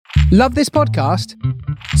Love this podcast?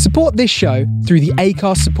 Support this show through the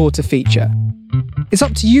Acast supporter feature. It's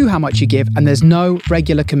up to you how much you give, and there's no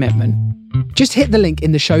regular commitment. Just hit the link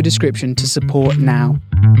in the show description to support now.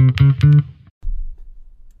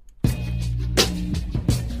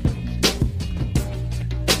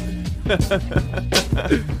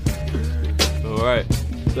 All right,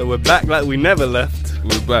 So we're back like we never left.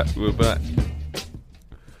 we're back.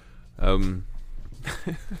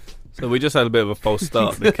 So we just had a bit of a false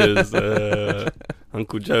start because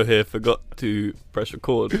Uncle Joe here forgot to press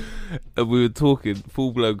record. And we were talking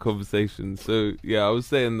full-blown conversation. So yeah, I was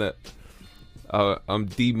saying that I'm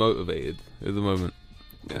demotivated at the moment.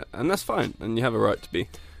 Yeah, and that's fine, and you have a right to be.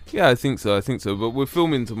 Yeah, I think so. But we're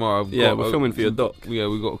filming tomorrow. We're filming for your doc. Yeah,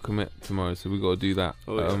 we got to commit tomorrow, so we got to do that.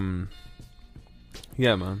 Oh, yeah.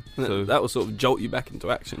 Yeah, man. So That will sort of jolt you back into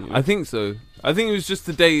action. You know? I think so. I think it was just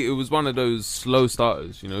today. It was one of those slow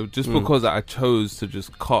starters, just because I chose to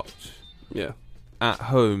just cotch Yeah. at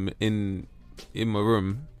home in my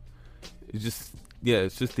room. It's just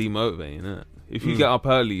demotivating, isn't it? If you get up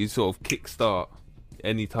early, you sort of kickstart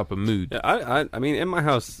any type of mood. Yeah, I mean, in my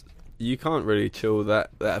house, you can't really chill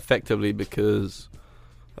that effectively because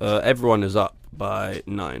everyone is up by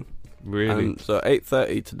 9. Really? And so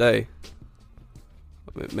 8:30 today,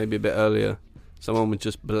 maybe a bit earlier, someone was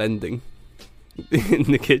just blending in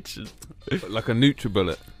the kitchen. Like a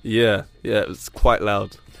NutriBullet. Yeah, it was quite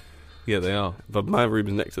loud. Yeah, they are. But my room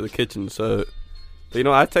is next to the kitchen, so but,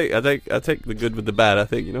 I take the good with the bad. I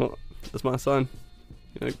think what? That's my sign.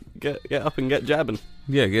 Get up and get jabbing.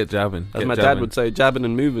 Yeah, get jabbing. As my dad would say, jabbing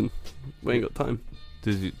and moving. We ain't got time.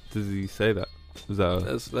 Does he say that? Was that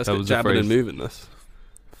Let's that get was the jabbing phrase? and moving. That's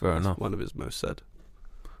Enough. one of his most said.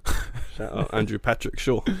 Shout out Andrew Patrick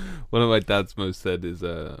Shaw. One of my dad's most said is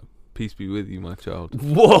 "Peace be with you, my child."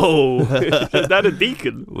 Whoa, is that a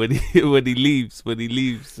deacon? when he leaves any Did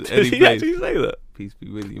he place. actually say that? Peace be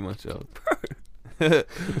with you, my child.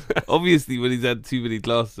 Obviously, when he's had too many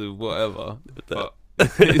glasses of whatever, but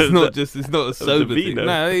it's not a sober thing. vino.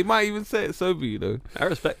 No, he might even say it sober. I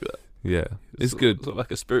respect that. Yeah, it's good. Sort of like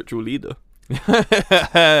a spiritual leader.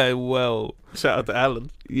 Well, Shout out to Alan.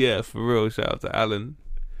 yeah, for real. Shout out to Alan,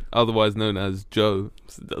 otherwise known as Joe.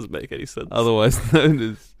 It doesn't make any sense. Otherwise known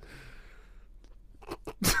as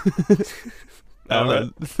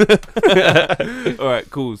Alan. All right,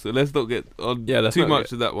 cool. So let's not get on too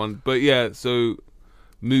much of that one. But yeah, so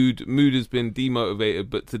mood has been demotivated.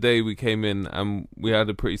 But today we came in and we had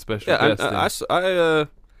a pretty special guest.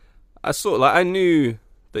 I sort of I knew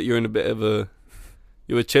that you're in a bit of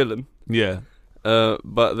you were chilling. Yeah.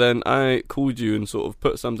 But then I called you and sort of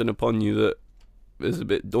put something upon you that is a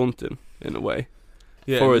bit daunting in a way.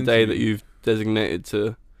 Yeah, for a day that you've designated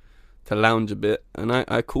to lounge a bit, and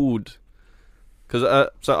I called because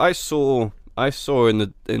so I saw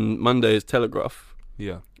in Monday's Telegraph,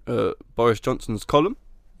 yeah, Boris Johnson's column,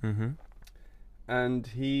 and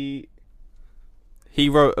he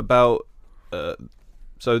wrote about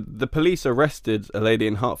so the police arrested a lady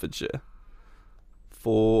in Hertfordshire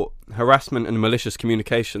for harassment and malicious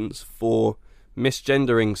communications for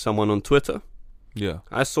misgendering someone on Twitter. Yeah,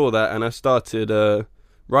 I saw that and I started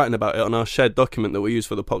writing about it on our shared document that we use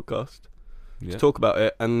for the podcast to talk about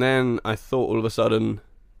it. And then I thought all of a sudden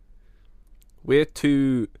we're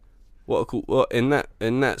too in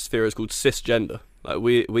that sphere it's called cisgender. Like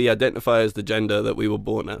we identify as the gender that we were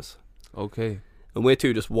born as. Okay. And we're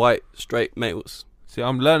two just white straight males. See,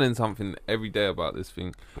 I'm learning something every day about this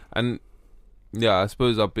thing, and yeah, I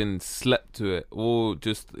suppose I've been slept to it, or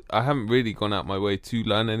just I haven't really gone out my way to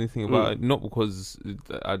learn anything about it. Not because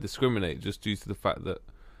I discriminate, just due to the fact that,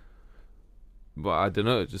 but I don't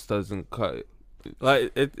know, it just doesn't cut.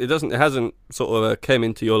 Like it doesn't. It hasn't sort of came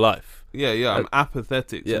into your life. Yeah. I'm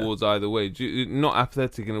apathetic yeah. towards either way. Not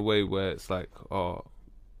apathetic in a way where it's like,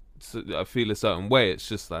 I feel a certain way. It's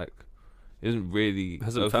just like it doesn't really. It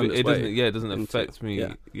doesn't affect me.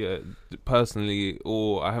 Yeah, personally,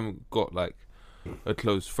 or I haven't got like a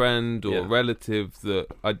close friend or relative that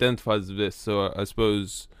identifies with this. So I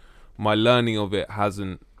suppose my learning of it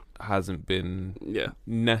hasn't been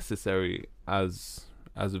necessary as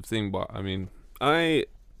a thing. But I mean,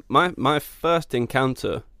 my first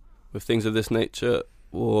encounter with things of this nature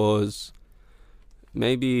was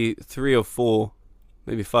maybe 3 or 4,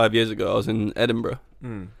 maybe 5 years ago. I was in Edinburgh,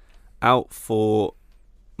 out for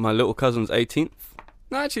my little cousin's 18th.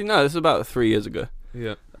 No, actually, no, this is about 3 years ago.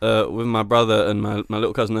 Yeah. With my brother and my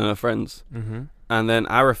little cousin and her friends. Mm-hmm. And then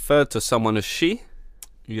I referred to someone as she.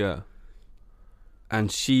 Yeah.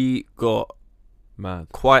 And she got mad,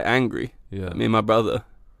 quite angry. Yeah. Me and my brother.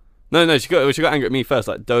 No, she got angry at me first.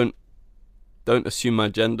 Like, don't assume my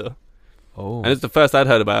gender. Oh. And it's the first I'd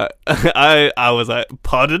heard about it. I was like,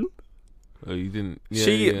 pardon? Oh, you didn't.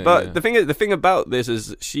 The thing about this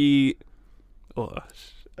is she. Oh,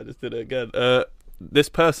 I just did it again. This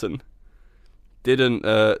person didn't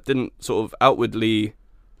sort of outwardly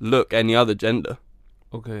look any other gender.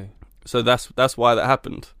 Okay. So that's why that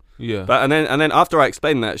happened. Yeah. But and then after I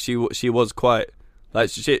explained that, she was quite like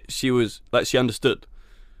she was like she understood.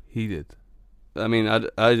 He did. I mean,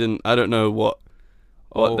 I don't know what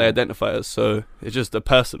they identify as. So it's just a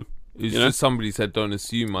person. It's just somebody said, "Don't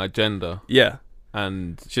assume my gender." Yeah.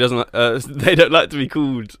 And she doesn't. They don't like to be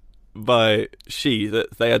called by she.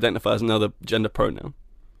 That they identify as another gender pronoun.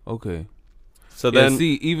 Okay. So then,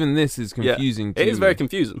 see, even this is confusing. It is very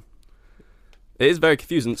confusing. It is very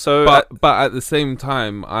confusing. So, but at the same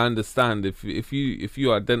time, I understand if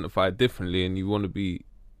you identify differently and you want to be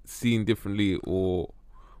seen differently or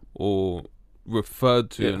referred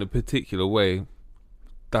to in a particular way,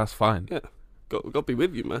 that's fine. Yeah, got to be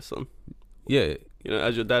with you, my son. Yeah, you know,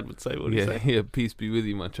 as your dad would say. What do you say? Yeah, peace be with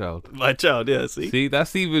you, my child. My child. Yeah, see,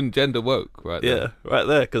 that's even gender woke, right? Yeah, there. Right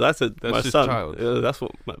there. Because I said that's my just son. Child. Yeah, that's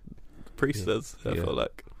what my priest says. I feel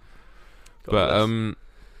like. God bless.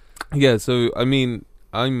 Yeah, so I mean,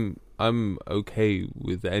 I'm okay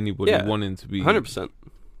with anybody wanting to be 100%.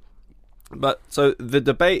 But so the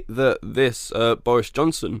debate that this Boris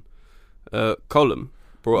Johnson column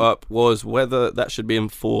brought up was whether that should be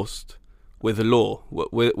enforced with a law,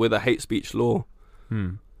 with a hate speech law.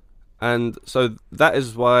 And so that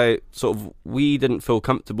is why sort of we didn't feel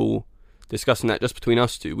comfortable discussing that just between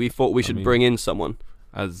us two. We thought we should bring in someone.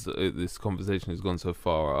 As this conversation has gone so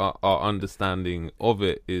far, our understanding of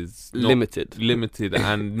it is limited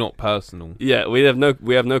and not personal. Yeah, we have no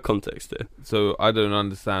context here. So I don't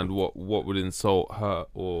understand what would insult her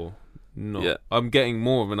or not. Yeah. I'm getting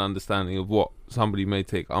more of an understanding of what somebody may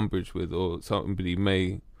take umbrage with or somebody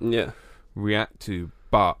may react to,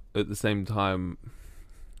 but at the same time,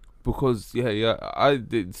 because I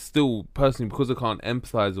did still personally, because I can't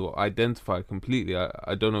empathize or identify completely.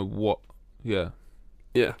 I don't know what.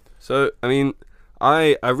 Yeah. So, I mean,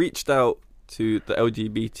 I reached out to the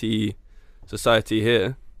LGBT society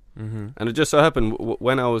here, and it just so happened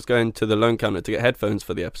when I was going to the loan counter to get headphones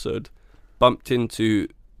for the episode, bumped into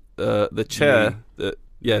the chair,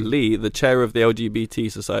 Lee, the chair of the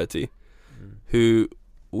LGBT society, who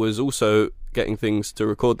was also getting things to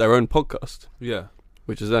record their own podcast. Yeah.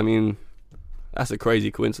 Which is, I mean, that's a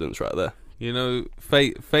crazy coincidence right there. You know,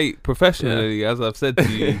 fate professionally, as I've said to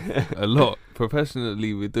you a lot,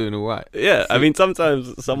 professionally we're doing all right. Yeah, I mean,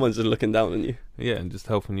 sometimes someone's just looking down on you. Yeah, and just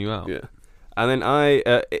helping you out. Yeah. And then I,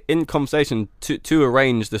 in conversation to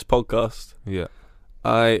arrange this podcast,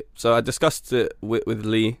 I discussed it with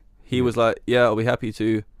Lee. He was like, yeah, I'll be happy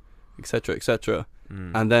to, etc., etc.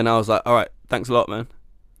 And then I was like, all right, thanks a lot, man.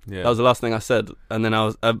 Yeah. That was the last thing I said. And then I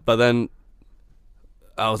was, but then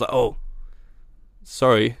I was like, oh,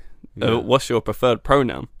 sorry. What's your preferred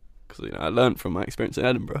pronoun? Because I learned from my experience in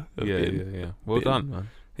Edinburgh. Well done, man.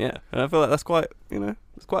 Yeah, and I feel like that's quite,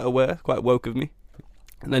 it's quite aware, quite woke of me.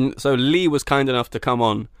 And then so Lee was kind enough to come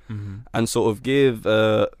on and sort of give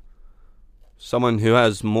someone who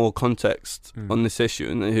has more context on this issue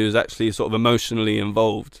and who's actually sort of emotionally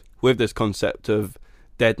involved with this concept of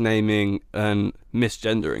dead naming and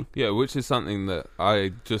misgendering. Yeah, which is something that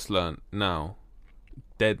I just learned now.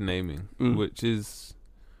 Dead naming, which is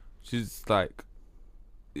like,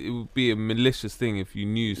 it would be a malicious thing if you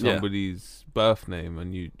knew somebody's birth name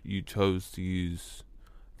and you chose to use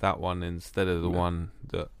that one instead of the one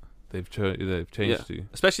that they've changed to.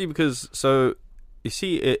 Especially because, so you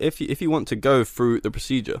see, if you want to go through the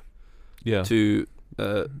procedure, to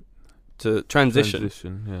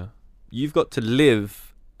transition, you've got to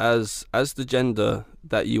live as the gender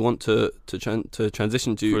that you want to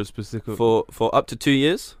transition to for a specific for up to 2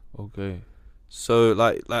 years. Okay. So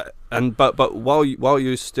but while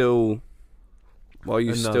you're still while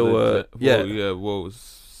you're still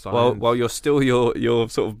your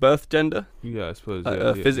sort of birth gender, I suppose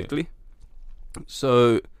physically.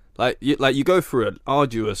 So you go through an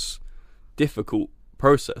arduous, difficult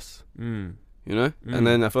process, and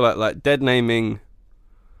then I feel like dead naming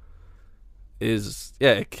is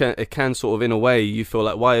it can sort of, in a way, you feel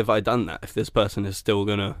like, why have I done that if this person is still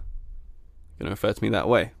gonna refer to me that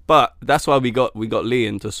way? But that's why we got Lee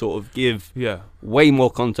in to sort of give way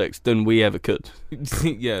more context than we ever could.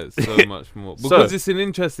 So much more, because it's an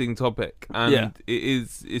interesting topic, and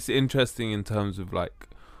it's interesting in terms of like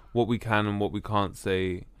what we can and what we can't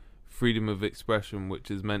say, freedom of expression,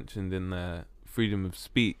 which is mentioned in there, freedom of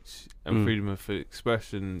speech and freedom of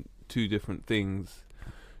expression, two different things.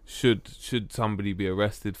 Should somebody be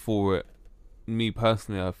arrested for it? me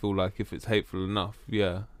personally, I feel like if it's hateful enough,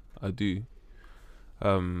 yeah, I do.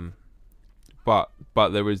 But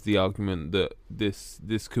there is the argument that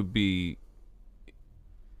this could be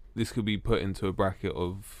put into a bracket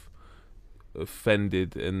of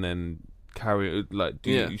offended and then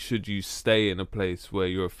should you stay in a place where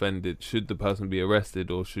you're offended? Should the person be arrested,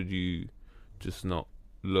 or should you just not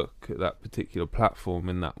look at that particular platform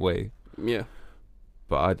in that way? Yeah.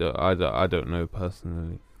 But I don't know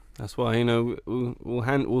personally. That's why, we'll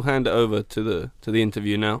hand it over to the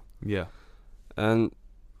interview now. Yeah. And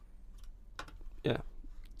yeah,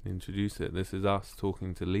 introduce it. This is us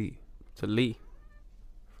talking to Lee.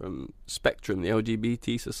 From Spectrum, the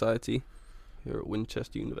LGBT Society here at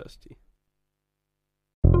Winchester University.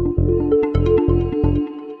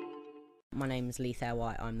 My name is Lee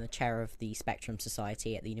Thayer-White. I'm the chair of the Spectrum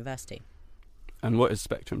Society at the university. And what is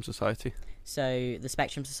Spectrum Society? So the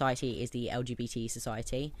Spectrum Society is the LGBT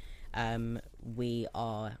society. We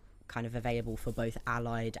are kind of available for both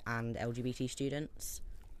allied and LGBT students.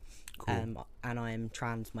 Cool. And I am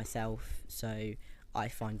trans myself, so I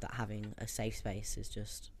find that having a safe space is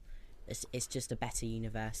just it's just a better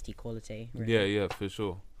university quality. Really. Yeah, for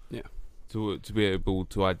sure. Yeah. To be able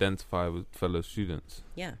to identify with fellow students.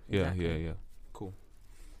 Yeah. Exactly. Yeah. Cool.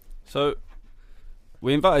 So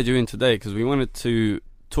we invited you in today because we wanted to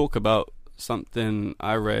talk about something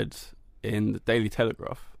I read in the Daily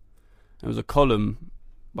Telegraph. It was a column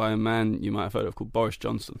by a man you might have heard of called Boris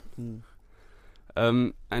Johnson.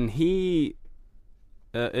 And he,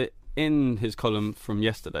 in his column from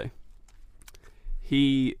yesterday,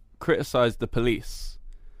 he criticised the police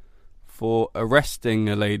for arresting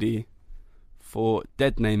a lady for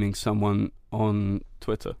dead-naming someone on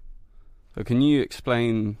Twitter. So can you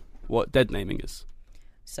explain what dead-naming is?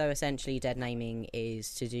 So essentially, dead-naming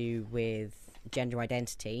is to do with gender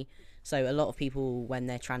identity. So a lot of people, when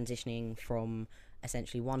they're transitioning from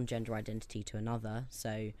essentially one gender identity to another,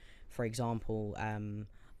 so for example,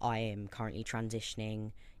 I am currently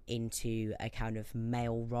transitioning into a kind of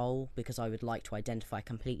male role because I would like to identify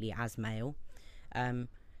completely as male.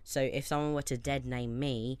 So if someone were to dead name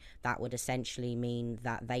me, that would essentially mean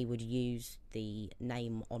that they would use the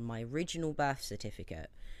name on my original birth certificate,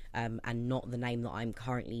 and not the name that I'm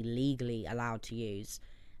currently legally allowed to use.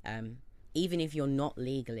 Even if you're not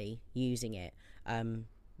legally using it,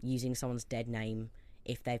 using someone's dead name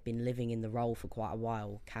if they've been living in the role for quite a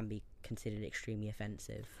while can be considered extremely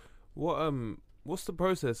offensive. What's the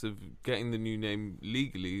process of getting the new name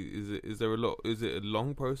legally? Is it a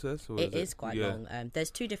long process? Or it is quite long. There's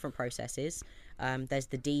two different processes. There's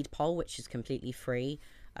the deed poll, which is completely free.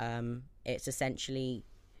 It's essentially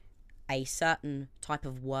a certain type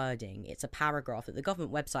of wording. It's a paragraph that the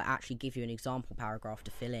government website actually give you an example paragraph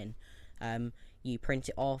to fill in. You print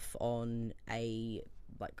it off on a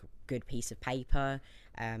good piece of paper,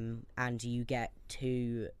 and you get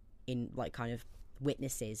two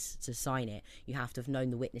witnesses to sign it. You have to have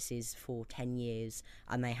known the witnesses for 10 years,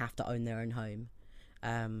 and they have to own their own home,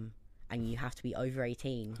 and you have to be over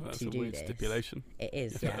 18 to do this. That's a weird stipulation. It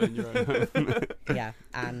is, yeah. Own your own home. Yeah,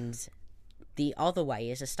 and the other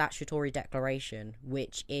way is a statutory declaration,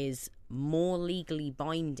 which is more legally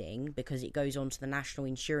binding because it goes on to the national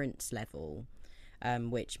insurance level,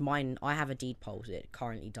 which I have a deed poll, it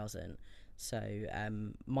currently doesn't. So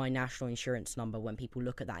my national insurance number, when people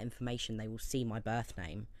look at that information, they will see my birth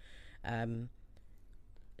name.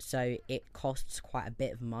 So it costs quite a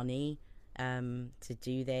bit of money to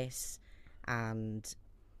do this, and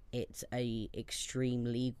it's a extreme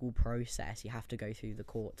legal process. You have to go through the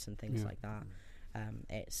courts and things like that.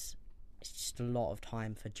 It's just a lot of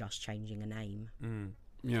time for just changing a name.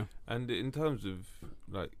 Yeah. And in terms of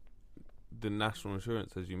the national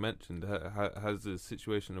insurance, as you mentioned, has the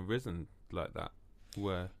situation arisen like that?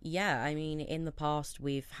 Where? Yeah, I mean, in the past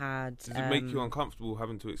we've had. Does it make you uncomfortable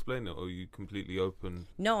having to explain it, or are you completely open?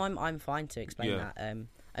 No, I'm fine to explain that.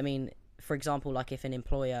 I mean, for example, if an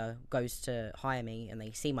employer goes to hire me and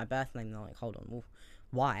they see my birth name, they're like, "Hold on, well,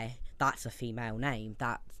 why? That's a female name.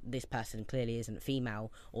 That this person clearly isn't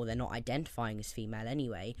female, or they're not identifying as female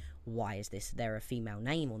anyway. Why is there a female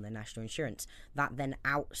name on their national insurance?" That then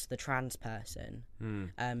outs the trans person.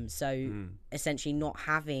 Essentially, not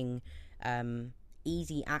having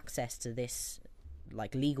easy access to this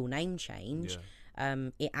legal name change,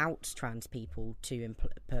 it outs trans people to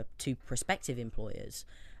prospective employers,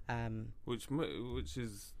 which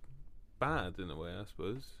is bad in a way, I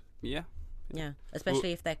suppose. Yeah,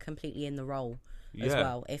 especially if they're completely in the role as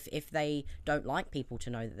well. If they don't like people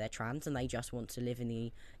to know that they're trans and they just want to live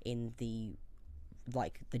in the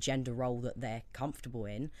gender role that they're comfortable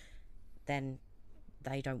in, then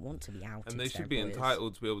they don't want to be outed. And they to should their be employers.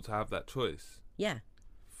 entitled to be able to have that choice. Yeah.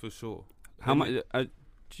 For sure. How much?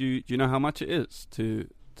 Do you know how much it is to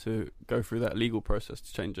go through that legal process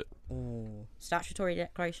to change it? Statutory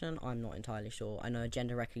declaration, I'm not entirely sure. I know a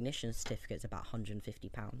gender recognition certificate's about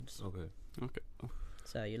 £150. Okay.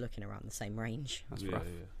 So you're looking around the same range. That's Yeah, rough.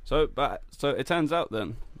 yeah. So it turns out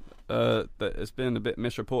then that it's been a bit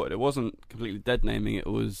misreported. It wasn't completely dead naming; it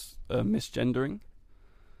was misgendering.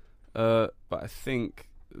 But I think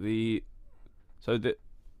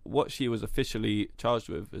what she was officially charged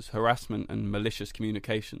with is harassment and malicious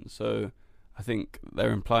communication. So I think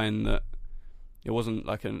they're implying that it wasn't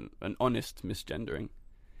like an honest misgendering.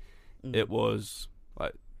 It was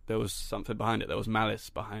like there was something behind it. There was malice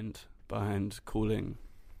behind calling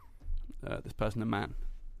this person a man.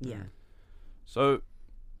 Yeah. So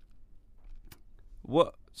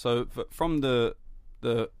what? So from the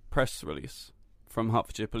press release from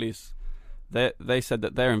Hertfordshire Police, they said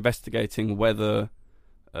that they're investigating whether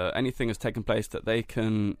anything has taken place that they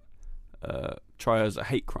can try as a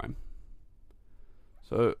hate crime.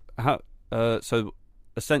 So so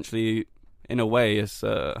essentially, in a way, it's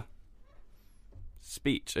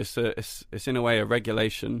speech. It's in a way a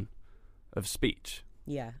regulation of speech.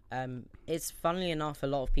 Yeah. It's funnily enough, a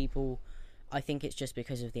lot of people, I think it's just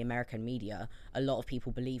because of the American media, a lot of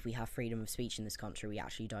people believe we have freedom of speech in this country. We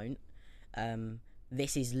actually don't.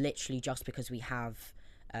 This is literally just because we have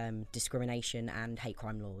discrimination and hate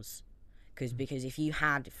crime laws. Because if you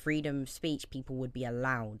had freedom of speech, people would be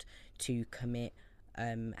allowed to commit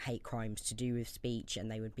hate crimes to do with speech, and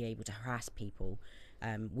they would be able to harass people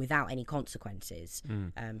without any consequences.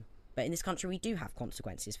 But in this country, we do have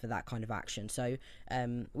consequences for that kind of action. So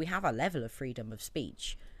we have a level of freedom of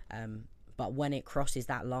speech, but when it crosses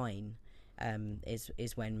that line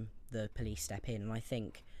is when the police step in. And I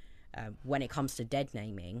think when it comes to dead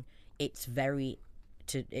naming, it's very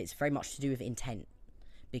much to do with intent.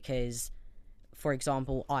 Because, for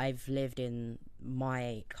example, I've lived in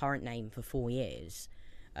my current name for 4 years.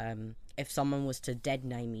 If someone was to dead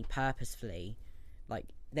name me purposefully, like,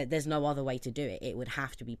 there's no other way to do it. It would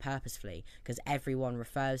have to be purposefully, because everyone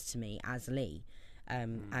refers to me as Lee,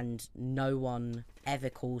 and no one ever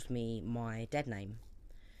calls me my dead name.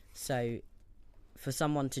 So for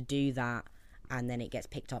someone to do that and then it gets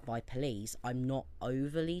picked up by police, I'm not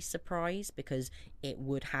overly surprised, because it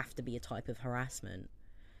would have to be a type of harassment.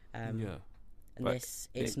 And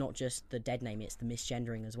it's not just the dead name, it's the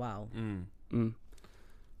misgendering as well.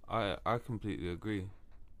 I completely agree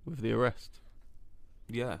With the arrest.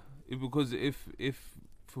 Yeah, because if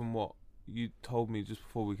from what you told me just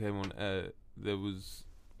before we came on air, there was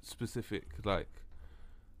specific like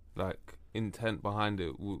intent behind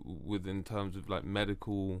it within terms of like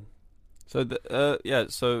medical. So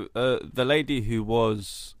the lady who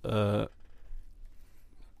was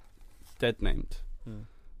dead named,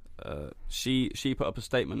 she put up a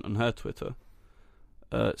statement on her Twitter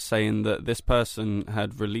saying that this person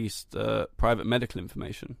had released private medical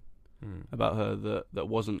information about her that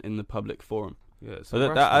wasn't in the public forum. Yeah, so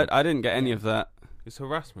that I didn't get any of that. It's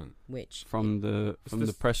harassment. Which from the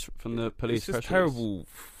police press it's just release. terrible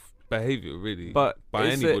behaviour, really. But by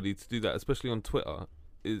anybody to do that, especially on Twitter,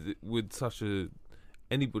 with such a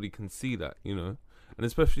anybody can see that, you know, and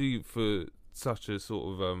especially for such a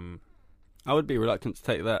sort of I would be reluctant to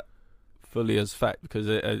take that fully as fact, because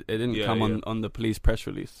it didn't come on the police press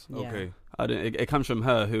release. Yeah. Okay, it comes from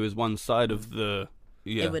her, who is one side of the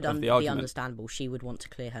it would of the be argument. understandable. She would want to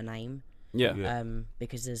clear her name. Yeah.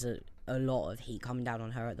 Because there's a lot of heat coming down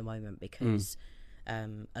on her at the moment, because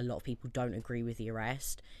a lot of people don't agree with the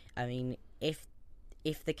arrest. I mean, if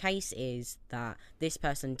the case is that this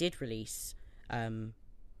person did release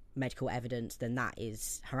medical evidence, then that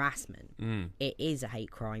is harassment. It is a hate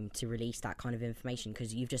crime to release that kind of information,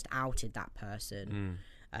 because you've just outed that person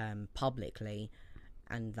publicly,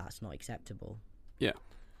 and that's not acceptable.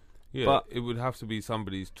 Yeah, but it would have to be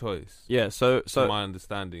somebody's choice. Yeah, so to my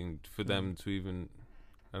understanding, for them to even,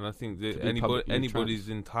 and I think that anybody's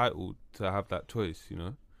entitled to have that choice, you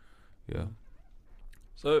know. Yeah.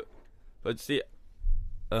 So, but see,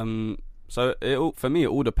 so for me, it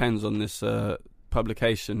all depends on this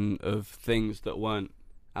publication of things that weren't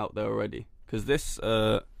out there already, because this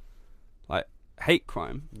like hate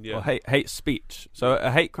crime or hate speech. So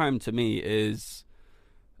a hate crime to me is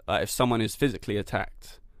if someone is physically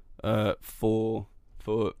attacked for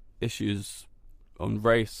issues on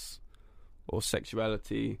race or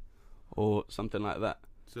sexuality or something like that.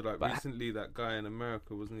 So like recently, that guy in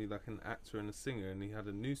America, wasn't he like an actor and a singer, and he had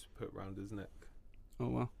a noose put round his neck? Oh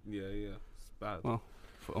well. Yeah, it's bad. Well,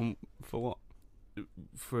 for what?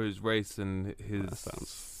 for his race and his.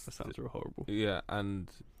 That sounds real horrible. Yeah, and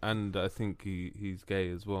I think he's gay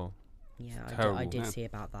as well. Yeah, I did see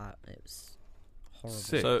about that. It was horrible.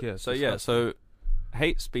 Sick, So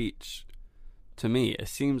hate speech, to me, it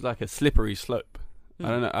seems like a slippery slope. I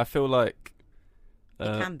don't know. I feel like it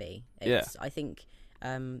can be. I think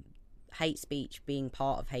hate speech being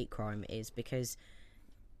part of hate crime is because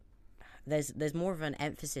there's more of an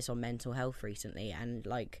emphasis on mental health recently, and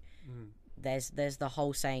like there's the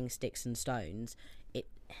whole saying sticks and stones.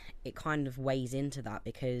 It kind of weighs into that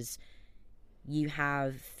because you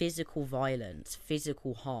have physical violence,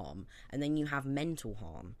 physical harm, and then you have mental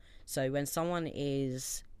harm. So when someone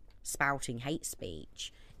is spouting hate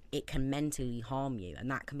speech, it can mentally harm you,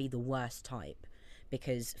 and that can be the worst type,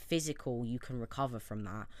 because physical, you can recover from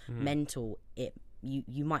that. Mental,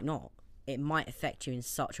 you might not. It might affect you in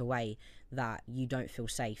such a way that you don't feel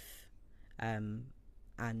safe, and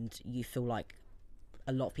you feel like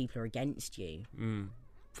a lot of people are against you,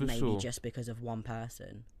 maybe just because of one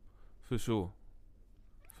person. For sure.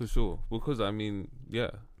 Because I mean,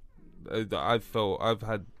 I've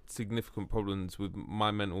had significant problems with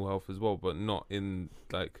my mental health as well, but not in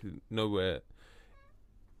like nowhere.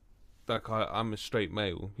 Like I'm a straight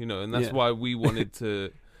male, you know, and that's why we wanted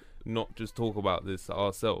to not just talk about this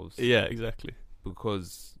ourselves. Yeah, exactly.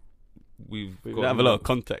 Because we have a lot of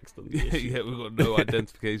context on the issue. Yeah, we've got no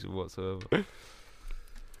identification whatsoever.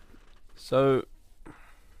 So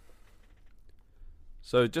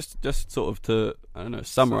just sort of to, I don't know,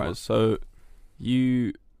 summarize. So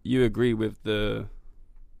you agree with the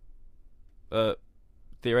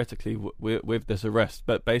theoretically with this arrest,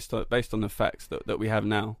 but based on the facts that we have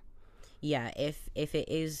now. Yeah, if it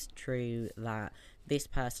is true that this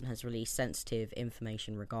person has released sensitive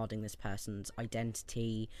information regarding this person's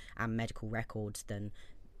identity and medical records, then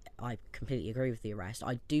I completely agree with the arrest.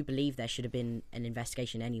 I do believe there should have been an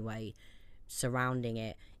investigation anyway surrounding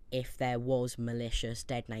it. If there was malicious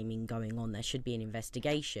dead naming going on, there should be an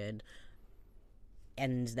investigation,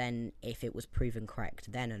 and then if it was proven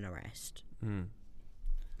correct, then an arrest. And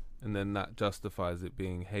then that justifies it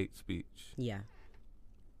being hate speech. Yeah,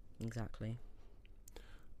 exactly.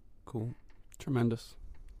 Cool. Tremendous.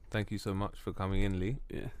 Thank you so much for coming in, Lee.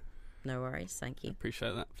 Yeah. No worries, thank you. I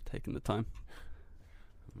appreciate that, for taking the time.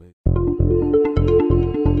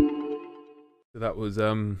 That was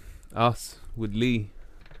us with Lee.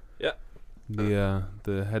 Yeah.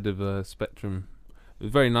 The head of Spectrum. A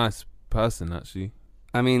very nice person, actually.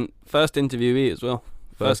 I mean, first interviewee as well.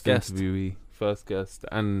 First guest,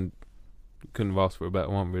 and couldn't have asked for a better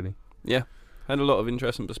one, really. Yeah. Had a lot of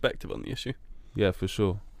interest and perspective on the issue. Yeah, for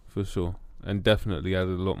sure. And definitely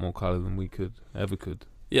added a lot more colour than we ever could.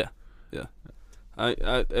 Yeah. I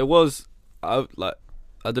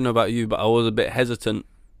don't know about you, but I was a bit hesitant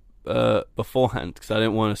beforehand because I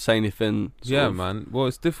didn't want to say anything. Man. Well,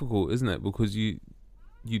 it's difficult, isn't it? Because you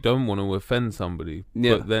don't want to offend somebody,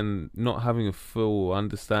 but then not having a full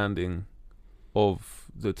understanding of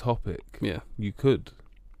the topic, you could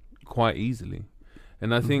quite easily.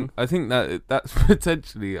 And I think that's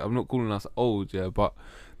potentially, I'm not calling us old, but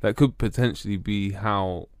that could potentially be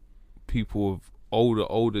how people of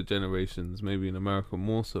older generations, maybe in America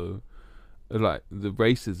more so, like the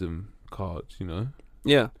racism cards, you know?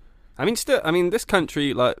 Yeah. I mean, this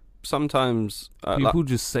country, like, sometimes people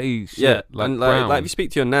just say shit, like if you speak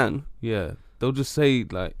to your nan, they'll just say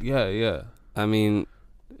like, I mean,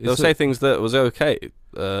 they'll say things that was okay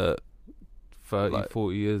 30,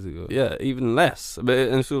 40 years ago. Yeah, even less. But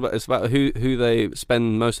it's about who they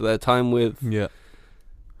spend most of their time with. Yeah.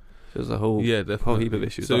 There's a whole heap of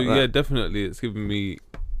issues. So like that. Definitely, it's given me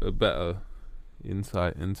a better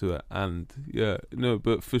insight into it. And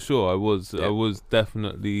but for sure, I was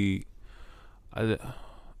definitely, I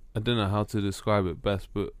don't know how to describe it best,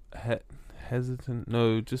 but hesitant.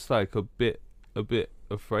 No, just like a bit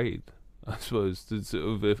afraid, I suppose,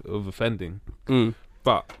 of offending.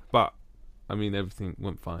 But I mean, everything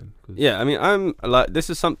went fine. Yeah, I mean, I'm like, this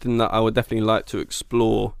is something that I would definitely like to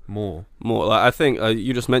explore more. Like, I think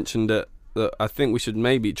you just mentioned it, that I think we should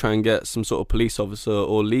maybe try and get some sort of police officer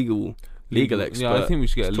or legal expert. Yeah, I think we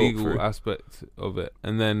should get a legal aspect of it,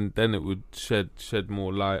 and then it would shed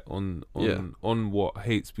more light on what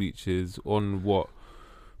hate speech is, on what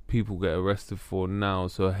people get arrested for now.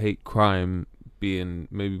 So hate crime being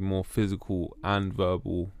maybe more physical and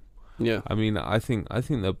verbal. Yeah, I mean, I think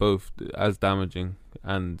they're both as damaging,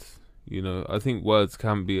 and I think words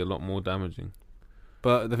can be a lot more damaging.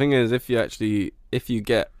 But the thing is, if you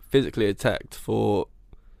get physically attacked for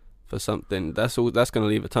something, that's going to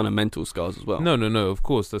leave a ton of mental scars as well. No, of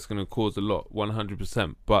course that's going to cause a lot,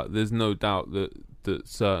 100%. But there's no doubt that that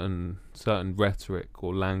certain rhetoric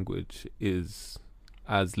or language is,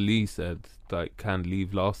 as Lee said, like can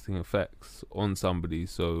leave lasting effects on somebody.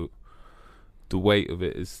 So the weight of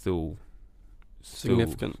it is still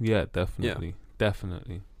significant. Yeah, definitely.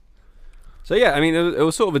 So yeah, I mean, it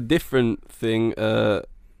was sort of a different thing. It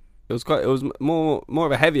was more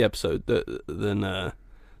of a heavy episode than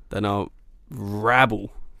our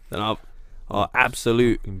rabble, than our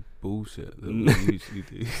absolute bullshit that we usually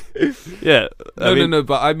do. Yeah. No.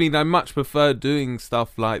 But I mean, I much prefer doing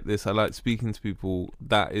stuff like this. I like speaking to people.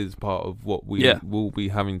 That is part of what we will be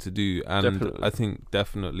having to do, and definitely. I think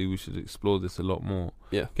definitely we should explore this a lot more.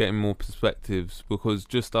 Yeah, getting more perspectives, because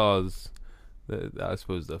just ours, I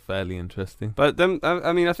suppose they're fairly interesting. But then,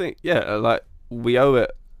 I mean, I think like we owe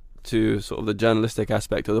it to sort of the journalistic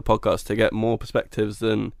aspect of the podcast to get more perspectives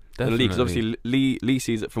than Lee, because obviously Lee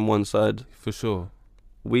sees it from one side. For sure.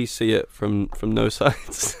 We see it from no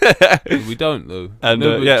sides. We don't though. And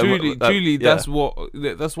truly, that's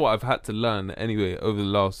what I've had to learn anyway over the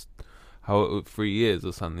last 3 years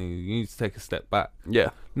or something. You need to take a step back.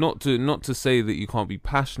 Yeah. Not to say that you can't be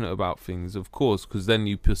passionate about things, of course, because then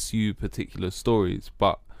you pursue particular stories,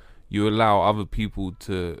 but you allow other people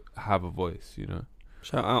to have a voice. You know.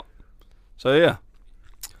 Shout out. So yeah.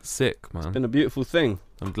 Sick, man. It's been a beautiful thing.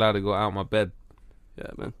 I'm glad I got out of my bed.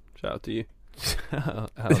 Yeah, man. Shout out to you.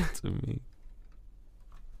 Shout out to me.